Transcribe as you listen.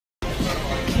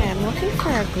I'm looking for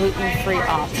a gluten-free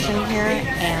option here,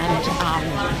 and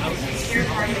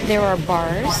there are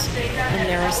bars and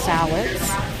there are salads.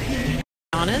 To be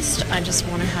honest, I just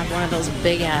want to have one of those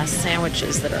big-ass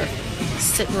sandwiches that are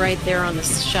sitting right there on the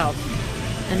shelf,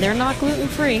 and they're not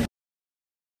gluten-free.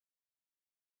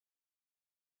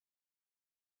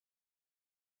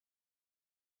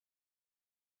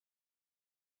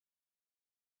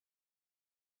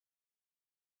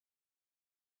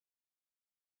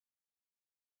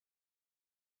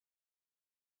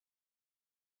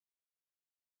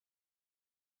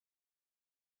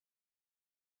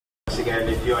 Again,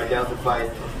 if you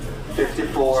identified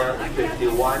 54,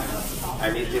 51,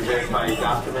 I need to verify your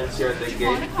documents here at the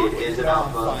gate. It is an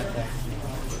Alpha.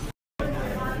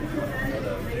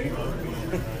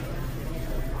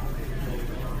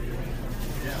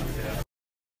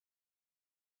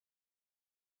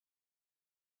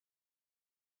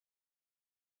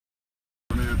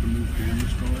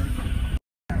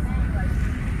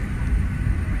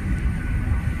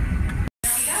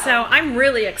 So I'm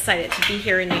really excited to be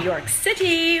here in New York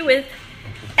City with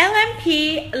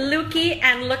LMP, Lukey,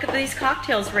 and look at these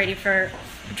cocktails ready for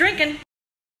drinking.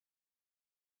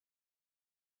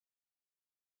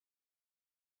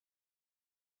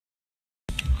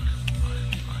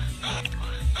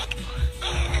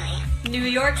 New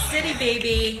York City,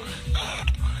 baby.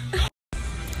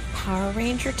 Power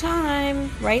Ranger time,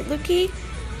 right, Lukey?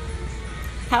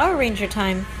 Power Ranger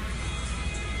time.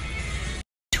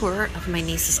 Tour of my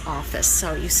niece's office.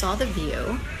 So you saw the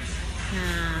view,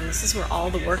 and this is where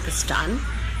all the work is done,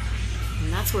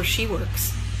 and that's where she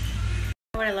works.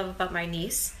 What I love about my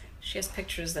niece, she has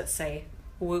pictures that say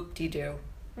whoop-de-doo.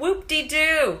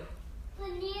 Whoop-de-doo!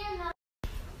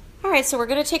 All right, so we're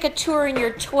gonna take a tour in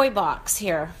your toy box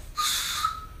here.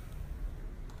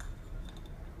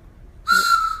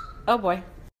 Oh boy.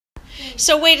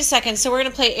 So wait a second, so we're gonna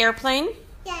play airplane?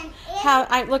 Yeah. How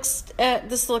it looks?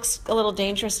 This looks a little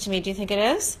dangerous to me. Do you think it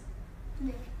is?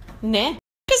 Nah. Luke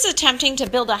is attempting to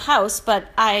build a house, but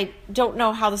I don't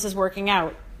know how this is working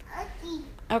out.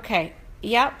 Okay.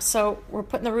 Yep. So we're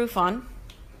putting the roof on.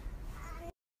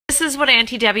 This is what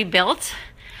Auntie Debbie built.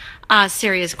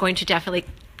 Siri is going to definitely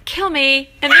kill me.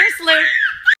 And there's Luke.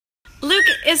 Luke,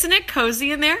 isn't it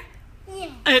cozy in there? Yeah.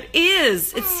 It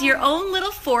is. It's your own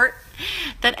little fort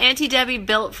that Auntie Debbie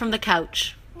built from the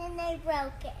couch. Then I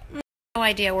broke it. No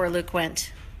idea where Luke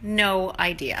went. No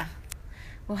idea.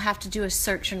 We'll have to do a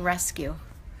search and rescue.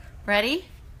 Ready?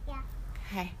 Yeah.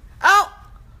 Okay. Oh!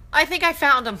 I think I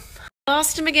found him.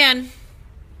 Lost him again.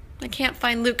 I can't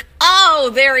find Luke.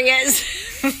 Oh, there he is.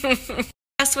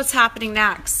 Guess what's happening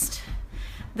next?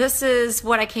 This is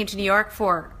what I came to New York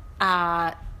for.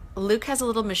 Luke has a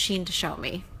little machine to show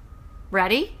me.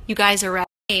 Ready? You guys are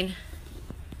ready?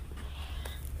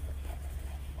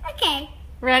 Okay.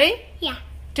 Ready? Yeah.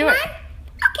 Do it.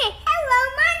 Okay. Hello,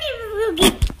 my name is Ruby.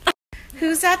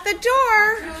 Who's at the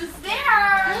door? Who's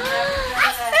there?